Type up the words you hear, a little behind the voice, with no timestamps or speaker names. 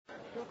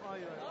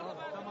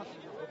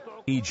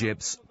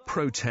Egypt's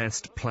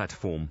protest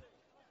platform.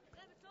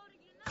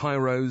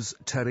 Cairo's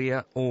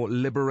Tahrir or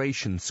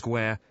Liberation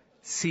Square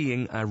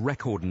seeing a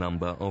record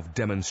number of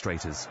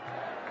demonstrators.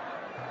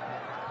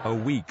 A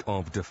week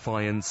of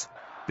defiance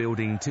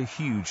building to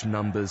huge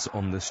numbers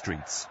on the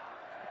streets.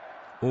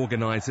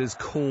 Organisers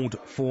called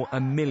for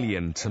 1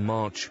 million to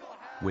march.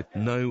 With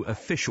no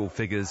official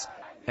figures,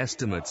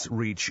 estimates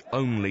reach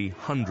only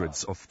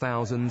hundreds of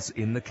thousands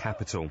in the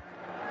capital.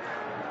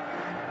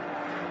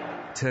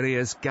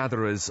 Tahrir's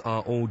gatherers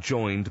are all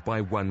joined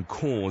by one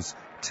cause: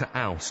 to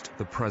oust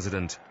the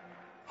president.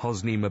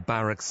 Hosni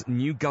Mubarak's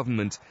new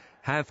government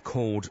have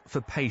called for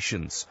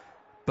patience,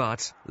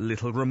 but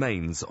little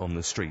remains on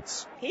the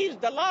streets. He's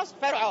the last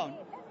pharaoh.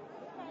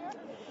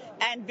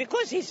 And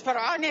because he's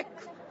pharaonic,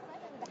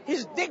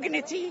 his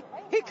dignity,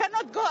 he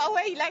cannot go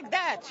away like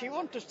that. He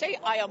wants to say,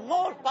 I am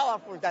more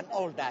powerful than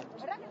all that.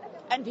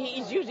 And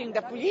he is using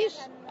the police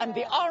and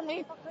the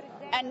army,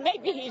 and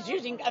maybe he is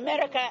using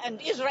America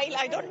and Israel,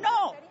 I don't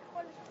know.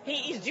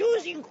 He is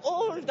using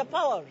all the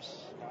powers,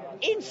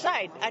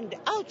 inside and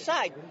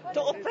outside,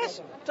 to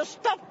oppress, to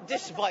stop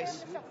this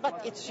voice.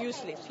 But it's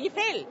useless. He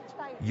failed.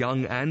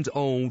 Young and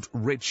old,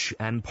 rich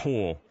and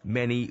poor,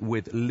 many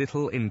with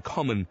little in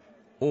common,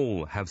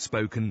 all have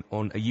spoken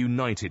on a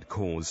united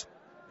cause,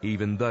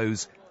 even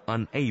those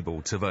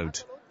unable to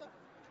vote.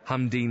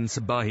 Hamdeen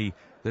Sabahi,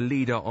 the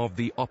leader of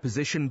the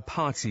opposition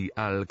party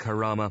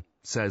Al-Karama,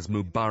 says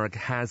Mubarak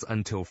has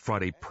until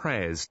Friday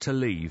prayers to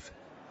leave.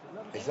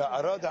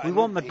 We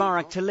want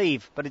Mubarak to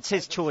leave, but it's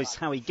his choice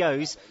how he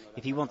goes.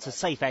 If he wants a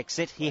safe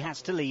exit, he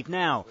has to leave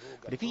now.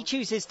 But if he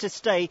chooses to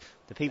stay,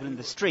 the people in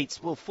the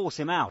streets will force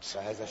him out.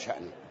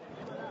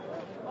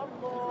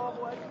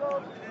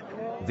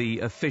 The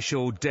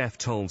official death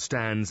toll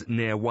stands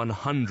near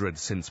 100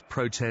 since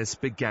protests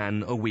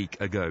began a week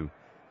ago.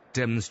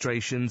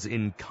 Demonstrations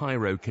in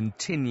Cairo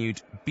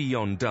continued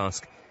beyond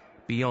dusk,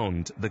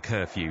 beyond the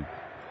curfew.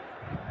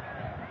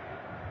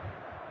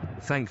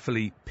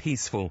 Thankfully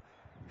peaceful.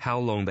 How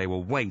long they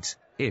will wait,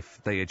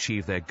 if they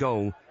achieve their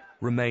goal,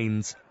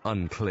 remains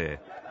unclear.